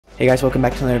Hey guys, welcome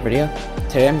back to another video.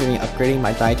 Today I'm going to be upgrading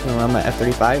my Diatone Roma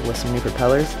F35 with some new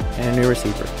propellers and a new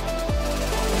receiver.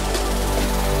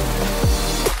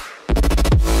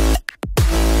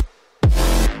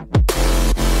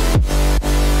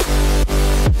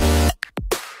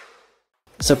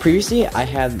 So previously I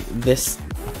had this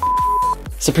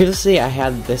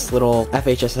little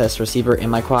FHSS receiver in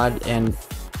my quad, and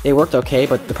it worked okay,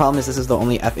 but the problem is this is the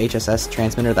only FHSS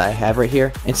transmitter that I have right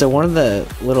here. And so one of the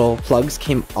little plugs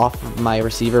came off of my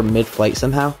receiver mid-flight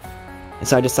somehow. And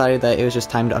so I decided that it was just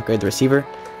time to upgrade the receiver.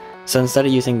 So instead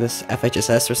of using this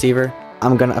FHSS receiver,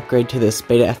 I'm going to upgrade to this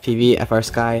BetaFPV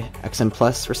FrSky XM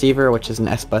Plus receiver, which is an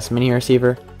SBUS mini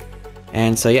receiver.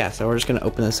 And so yeah, so we're just going to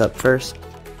open this up first.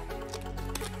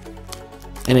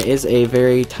 And it is a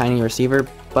very tiny receiver,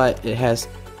 but it has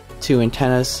two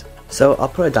antennas. So I'll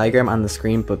put a diagram on the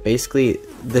screen, but basically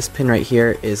this pin right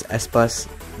here is SBUS,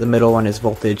 the middle one is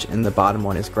voltage, and the bottom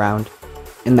one is ground.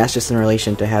 And that's just in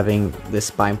relation to having this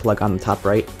spine plug on the top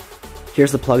right.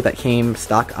 Here's the plug that came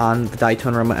stock on the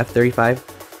Diatone Roma F35.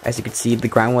 As you can see, the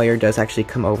ground wire does actually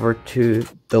come over to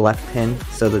the left pin,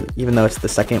 so that even though it's the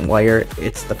second wire,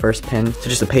 it's the first pin. So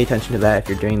just to pay attention to that if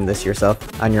you're doing this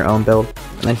yourself on your own build.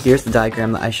 And then here's the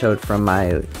diagram that I showed from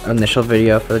my initial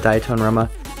video for the Diatone Roma.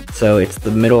 So it's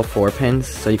the middle 4 pins,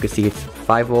 so you can see it's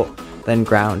 5 volt, then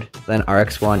ground, then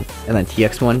RX1, and then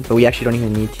TX1. But we actually don't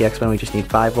even need TX1, we just need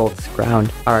 5 volts,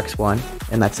 ground,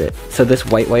 RX1, and that's it. So this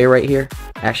white wire right here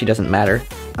actually doesn't matter.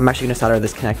 I'm actually going to solder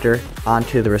this connector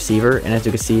onto the receiver, and as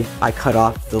you can see, I cut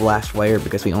off the last wire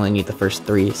because we only need the first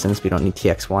 3 since we don't need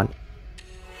TX1.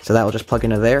 So that will just plug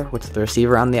into there with the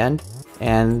receiver on the end,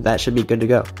 and that should be good to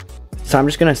go. So I'm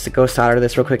just going to go solder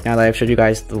this real quick now that I've showed you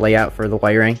guys the layout for the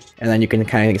wiring, and then you can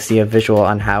kind of see a visual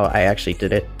on how I actually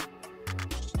did it.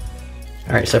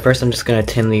 Alright, so first I'm just going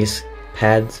to tin these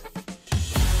pads.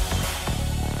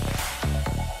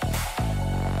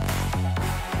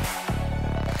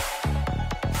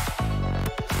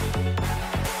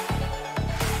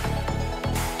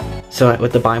 So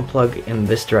with the bind plug in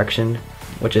this direction,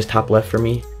 which is top left for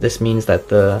me, this means that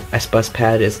the SBUS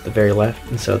pad is the very left,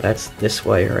 and so that's this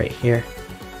wire right here.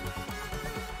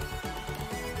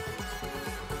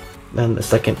 Then the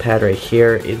second pad right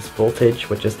here is voltage,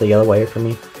 which is the yellow wire for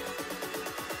me.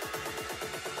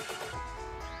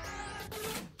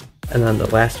 And then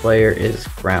the last wire is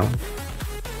ground.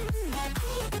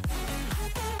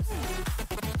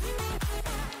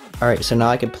 Alright, so now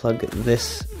I can plug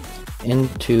this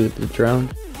into the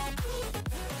drone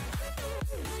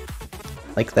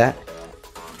like that,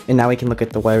 and now we can look at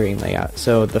the wiring layout.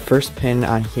 So the first pin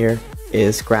on here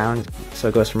is ground, so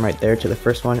it goes from right there to the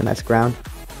first one, and that's ground.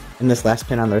 And this last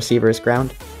pin on the receiver is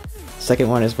ground. Second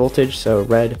one is voltage, so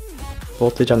red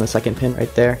voltage on the second pin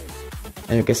right there,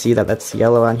 and you can see that that's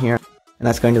yellow on here, and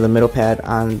that's going to the middle pad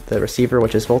on the receiver,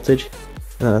 which is voltage.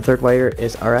 And then the third wire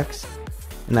is RX,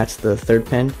 and that's the third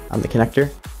pin on the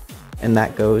connector, and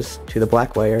that goes to the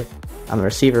black wire on the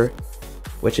receiver,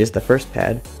 which is the first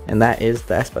pad, and that is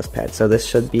the SBUS pad. So this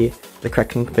should be the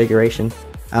correct configuration.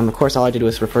 Of course, all I did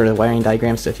was refer to the wiring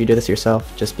diagram, so if you do this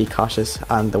yourself, just be cautious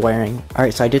on the wiring.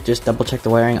 Alright, so I did just double check the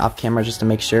wiring off camera just to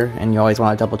make sure, and you always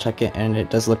want to double check it, and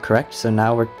it does look correct. So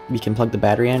now we can plug the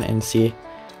battery in and see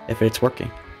if it's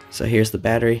working. So here's the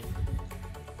battery.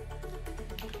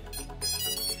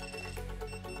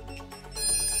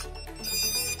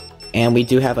 And we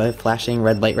do have a flashing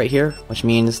red light right here, which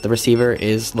means the receiver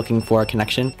is looking for a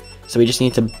connection. So we just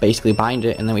need to basically bind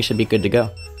it, and then we should be good to go.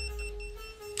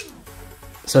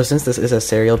 So since this is a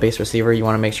serial based receiver, you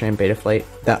want to make sure in Betaflight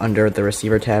that under the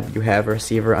receiver tab you have a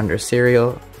receiver under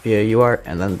serial via UART,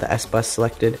 and then the SBUS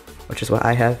selected, which is what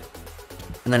I have.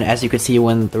 And then as you can see,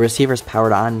 when the receiver is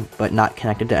powered on but not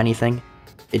connected to anything,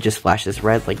 it just flashes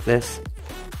red like this.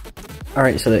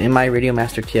 Alright, so in my Radio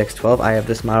Master TX12, I have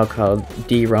this model called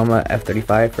D Roma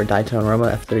F35 for Diatone Roma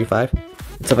F35.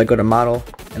 So if I go to model,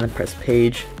 and then press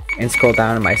page, and scroll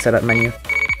down in my setup menu,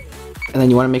 and then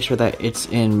you want to make sure that it's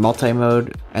in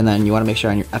multi-mode, and then you want to make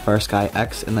sure on your FrSky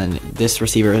X, and then this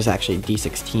receiver is actually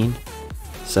D16.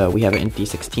 So we have it in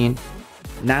D16.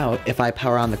 Now, if I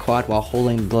power on the quad while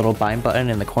holding the little bind button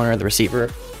in the corner of the receiver,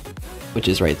 which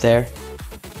is right there,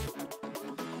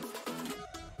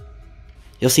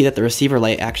 you'll see that the receiver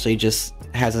light actually just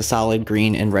has a solid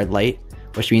green and red light,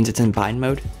 which means it's in bind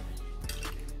mode.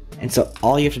 And so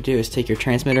all you have to do is take your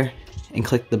transmitter and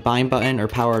click the bind button, or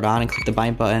power it on and click the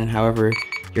bind button, however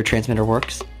your transmitter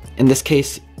works. In this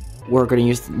case, we're going to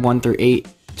use 1 through 8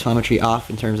 telemetry off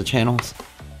in terms of channels.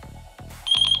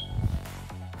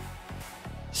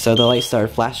 So the light started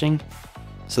flashing,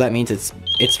 so that means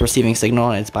it's receiving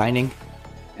signal and it's binding.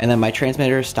 And then my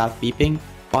transmitter stopped beeping,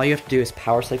 All you have to do is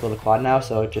power cycle the quad now,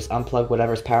 so just unplug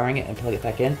whatever's powering it and plug it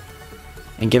back in.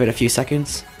 And give it a few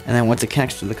seconds, and then once it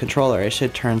connects to the controller, it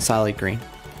should turn solid green.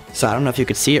 So I don't know if you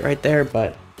could see it right there,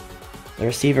 but the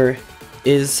receiver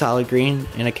is solid green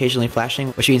and occasionally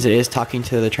flashing, which means it is talking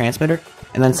to the transmitter.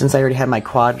 And then since I already had my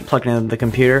quad plugged into the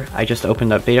computer, I just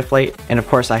opened up BetaFlight, and of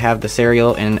course I have the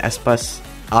serial and SBUS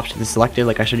options selected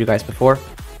like I showed you guys before.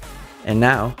 And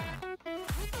now,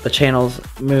 the channels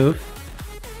move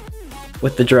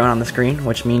with the drone on the screen,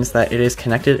 which means that it is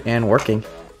connected and working.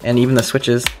 And even the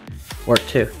switches work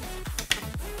too.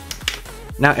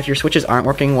 Now if your switches aren't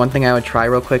working, one thing I would try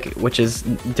real quick, which is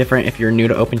different if you're new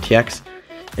to OpenTX,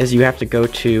 is you have to go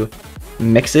to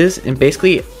mixes, and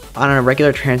basically on a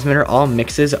regular transmitter all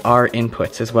mixes are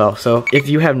inputs as well. So if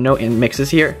you have no mixes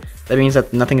here, that means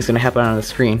that nothing is going to happen on the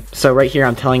screen. So right here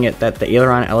I'm telling it that the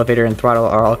aileron, elevator, and throttle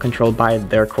are all controlled by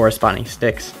their corresponding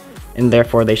sticks, and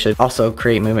therefore they should also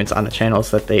create movements on the channels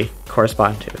that they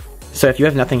correspond to. So if you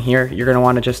have nothing here, you're going to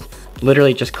want to just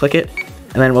literally just click it,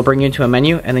 and then we'll bring you into a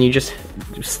menu, and then you just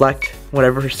select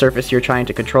whatever surface you're trying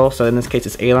to control. So in this case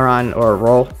it's aileron or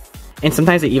roll, and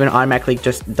sometimes it even automatically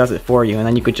just does it for you, and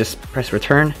then you could just press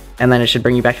return, and then it should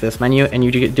bring you back to this menu, and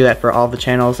you do that for all the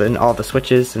channels and all the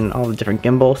switches and all the different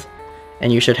gimbals,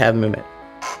 and you should have movement.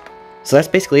 So that's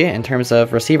basically it in terms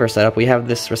of receiver setup. We have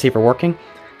this receiver working,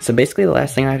 so basically the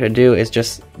last thing I have to do is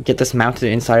just get this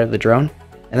mounted inside of the drone,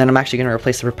 and then I'm actually going to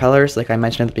replace the propellers like I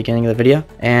mentioned at the beginning of the video,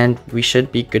 and we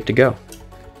should be good to go.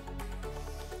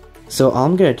 So all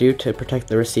I'm going to do to protect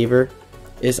the receiver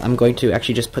is I'm going to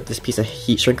actually just put this piece of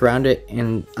heat shrink around it,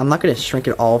 and I'm not going to shrink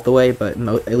it all of the way, but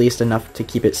at least enough to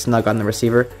keep it snug on the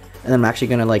receiver. And then I'm actually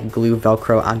going to like glue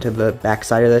Velcro onto the back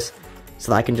side of this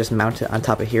so that I can just mount it on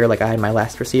top of here like I had my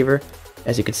last receiver.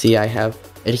 As you can see, I have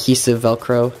adhesive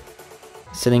Velcro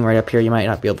sitting right up here. You might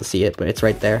not be able to see it, but it's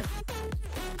right there.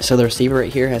 So the receiver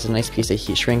right here has a nice piece of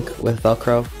heat shrink with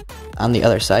Velcro on the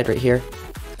other side right here,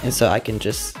 and so I can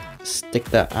just stick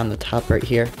that on the top right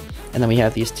here. And then we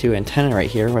have these two antennae right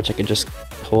here, which I can just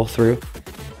pull through.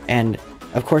 And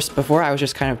of course, before I was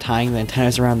just kind of tying the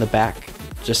antennas around the back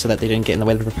just so that they didn't get in the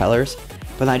way of the propellers.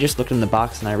 But then I just looked in the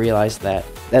box and I realized that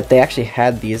they actually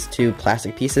had these two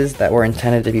plastic pieces that were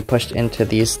intended to be pushed into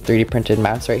these 3D printed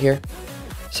mounts right here.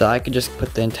 So I could just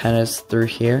put the antennas through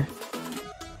here.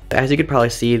 As you could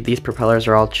probably see, these propellers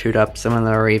are all chewed up. Some of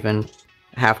them are even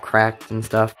half cracked and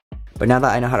stuff. But now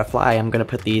that I know how to fly, I'm going to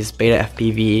put these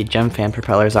BetaFPV Gemfan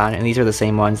propellers on, and these are the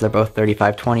same ones. They're both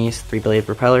 3520s, 3-blade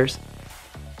propellers.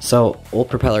 So old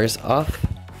propellers off,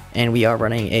 and we are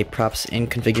running a props in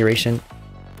configuration.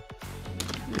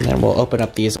 And then we'll open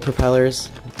up these propellers.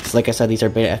 So like I said, these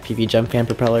are BetaFPV Gemfan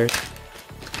propellers.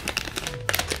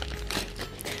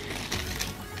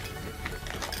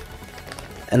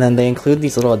 And then they include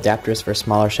these little adapters for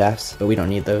smaller shafts, but we don't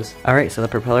need those. Alright, so the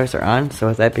propellers are on, so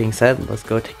with that being said, let's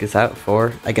go take this out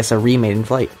for, I guess, a re-maiden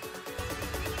flight.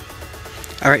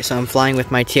 Alright, so I'm flying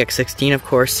with my TX16, of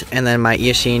course, and then my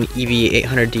Eachine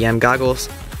EV800DM goggles.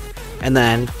 And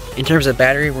then, in terms of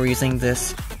battery, we're using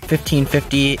this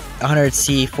 1550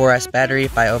 100C 4S battery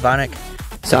by Ovonic.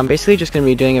 So I'm basically just going to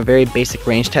be doing a very basic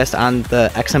range test on the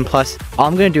XM Plus. All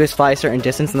I'm going to do is fly a certain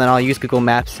distance, and then I'll use Google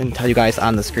Maps and tell you guys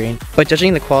on the screen. But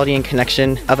judging the quality and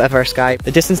connection of FrSky,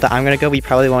 the distance that I'm going to go, we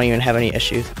probably won't even have any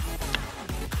issues.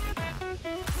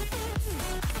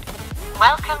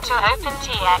 Welcome to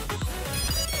OpenTX.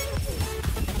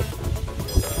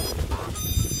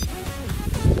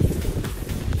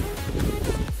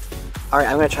 Alright,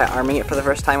 I'm going to try arming it for the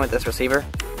first time with this receiver.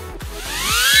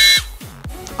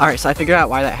 Alright, so I figured out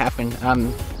why that happened.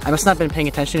 I must not have been paying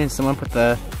attention and someone put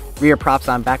the rear props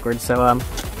on backwards, so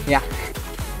yeah.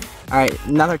 Alright,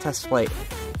 another test flight.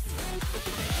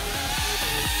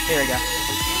 Here we go.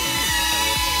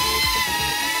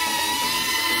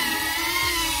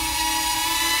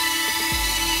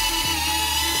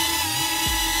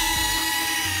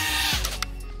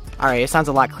 Alright, it sounds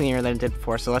a lot cleaner than it did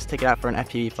before, so let's take it out for an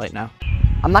FPV flight now.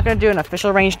 I'm not going to do an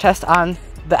official range test on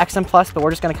the XM Plus, but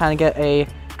we're just going to kind of get a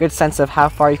good sense of how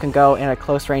far you can go in a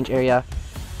close range area,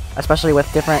 especially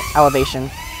with different elevation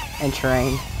and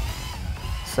terrain.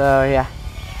 So yeah.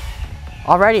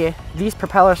 Already, these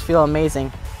propellers feel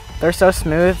amazing. They're so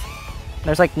smooth.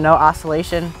 There's like no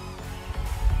oscillation.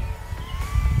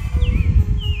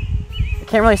 I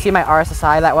can't really see my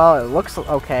RSSI that well. It looks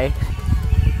okay.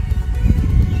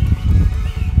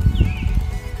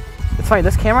 It's funny,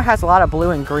 this camera has a lot of blue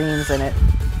and greens in it,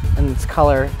 and its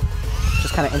color,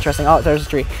 just kind of interesting. Oh, there's a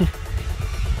tree.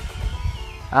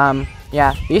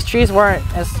 Yeah, these trees weren't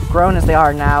as grown as they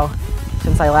are now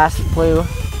since I last flew,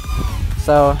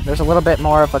 so there's a little bit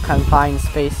more of a confined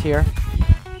space here.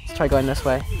 Let's try going this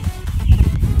way.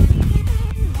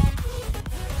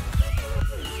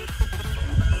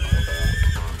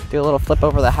 Do a little flip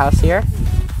over the house here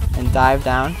and dive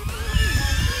down.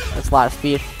 That's a lot of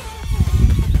speed.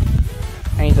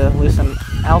 I need to lose some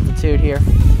altitude here.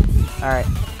 Alright.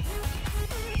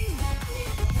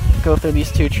 Go through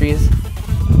these 2 trees.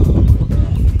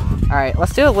 Alright,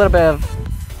 let's do a little bit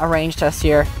of a range test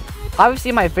here.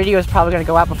 Obviously my video is probably going to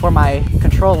go out before my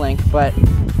control link, but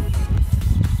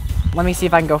let me see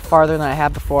if I can go farther than I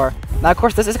have before. Now of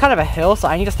course this is kind of a hill, so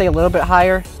I need to stay a little bit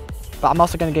higher, but I'm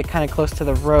also going to get kind of close to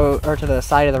the road, or to the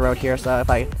side of the road here, so if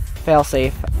I fail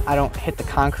safe, I don't hit the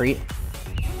concrete.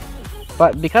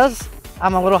 But because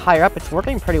I'm a little higher up, it's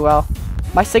working pretty well.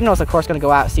 My signal is of course going to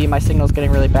go out. See, my signal is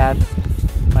getting really bad.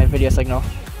 My video signal.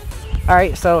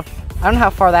 Alright, so I don't know how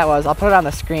far that was. I'll put it on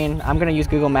the screen. I'm going to use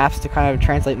Google Maps to kind of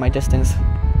translate my distance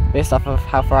based off of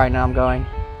how far I know I'm going.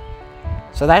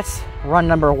 So that's run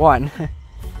number 1.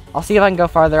 I'll see if I can go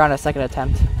farther on a second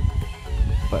attempt.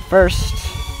 But first,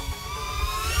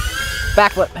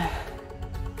 backflip.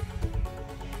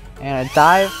 And a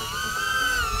dive.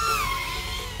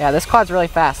 Yeah, this quad's really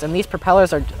fast, and these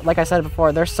propellers are, like I said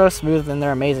before, they're so smooth and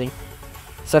they're amazing.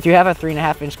 So if you have a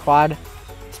 3.5-inch quad,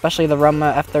 especially the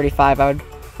Roma F35, I would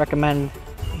recommend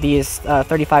these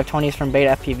 3520s from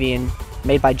BetaFPV and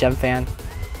made by Gemfan.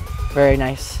 Very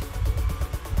nice.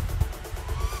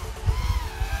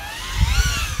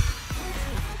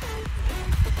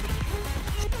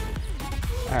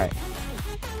 Alright.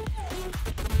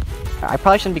 I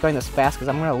probably shouldn't be going this fast because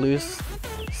I'm going to lose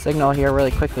signal here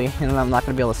really quickly and I'm not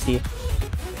going to be able to see.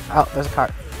 Oh, there's a car.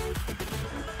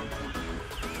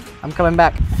 I'm coming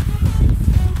back.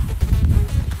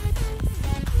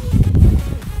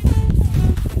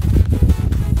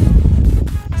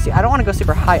 See, I don't want to go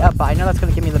super high up, but I know that's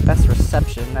going to give me the best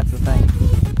reception. That's the thing.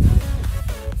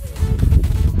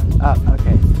 Oh,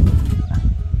 okay.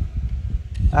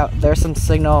 Oh, there's some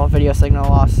signal, video signal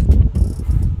loss.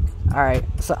 Alright,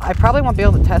 so I probably won't be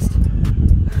able to test...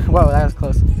 Whoa, that was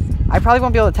close. I probably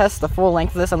won't be able to test the full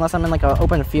length of this unless I'm in like an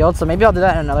open field, so maybe I'll do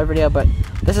that in another video, but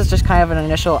this is just kind of an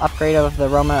initial upgrade of the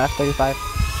Roma F35.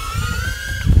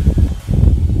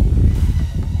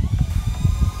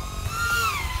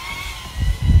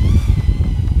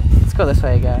 Let's go this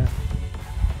way again.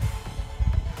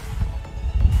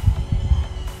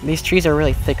 These trees are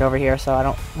really thick over here, so I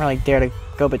don't really dare to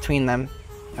go between them.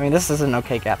 I mean, this is an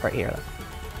okay gap right here.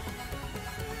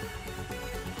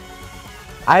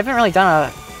 I haven't really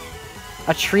done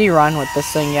a tree run with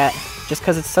this thing yet, just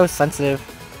because it's so sensitive.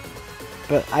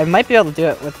 But I might be able to do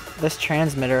it with this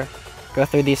transmitter. Go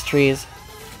through these trees.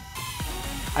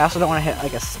 I also don't want to hit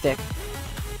like a stick.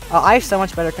 I have so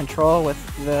much better control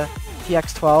with the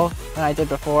TX12 than I did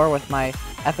before with my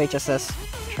FHSS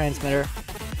transmitter.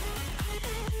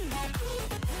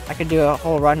 I could do a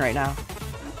whole run right now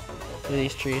through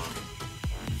these trees.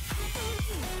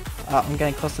 I'm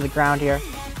getting close to the ground here.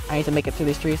 I need to make it through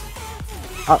these trees.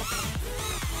 Oh,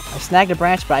 I snagged a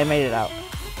branch, but I made it out.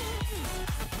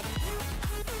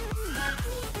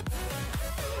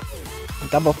 A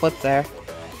double flip there.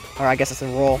 Or I guess it's a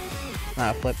roll,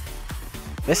 not a flip.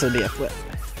 This would be a flip.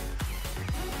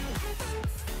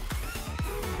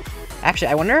 Actually,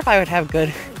 I wonder if I would have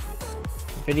good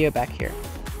video back here.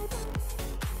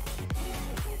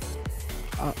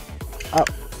 Oh.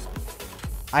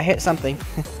 I hit something.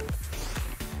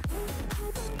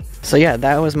 So yeah,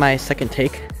 that was my second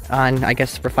take on, I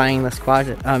guess, refining this quad.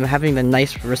 Having the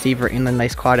nice receiver in the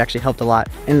nice quad actually helped a lot.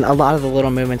 And a lot of the little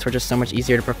movements were just so much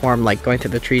easier to perform, like going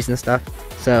through the trees and stuff.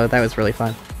 So that was really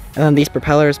fun. And then these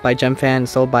propellers by Gemfan,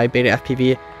 sold by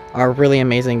BetaFPV, are really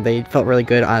amazing. They felt really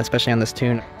good, especially on this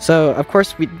tune. So of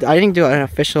course, I didn't do an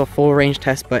official full range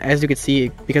test, but as you could see,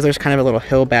 because there's kind of a little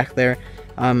hill back there,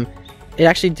 it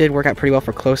actually did work out pretty well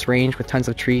for close range with tons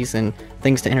of trees and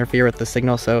things to interfere with the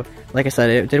signal. So like I said,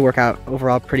 it did work out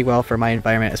overall pretty well for my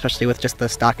environment, especially with just the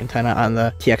stock antenna on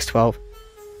the TX12.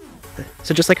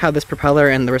 So just like how this propeller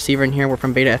and the receiver in here were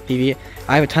from BetaFPV,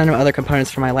 I have a ton of other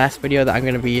components from my last video that I'm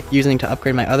going to be using to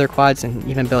upgrade my other quads and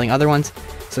even building other ones.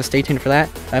 So stay tuned for that.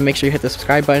 Make sure you hit the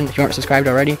subscribe button if you aren't subscribed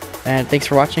already. And thanks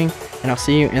for watching, and I'll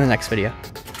see you in the next video.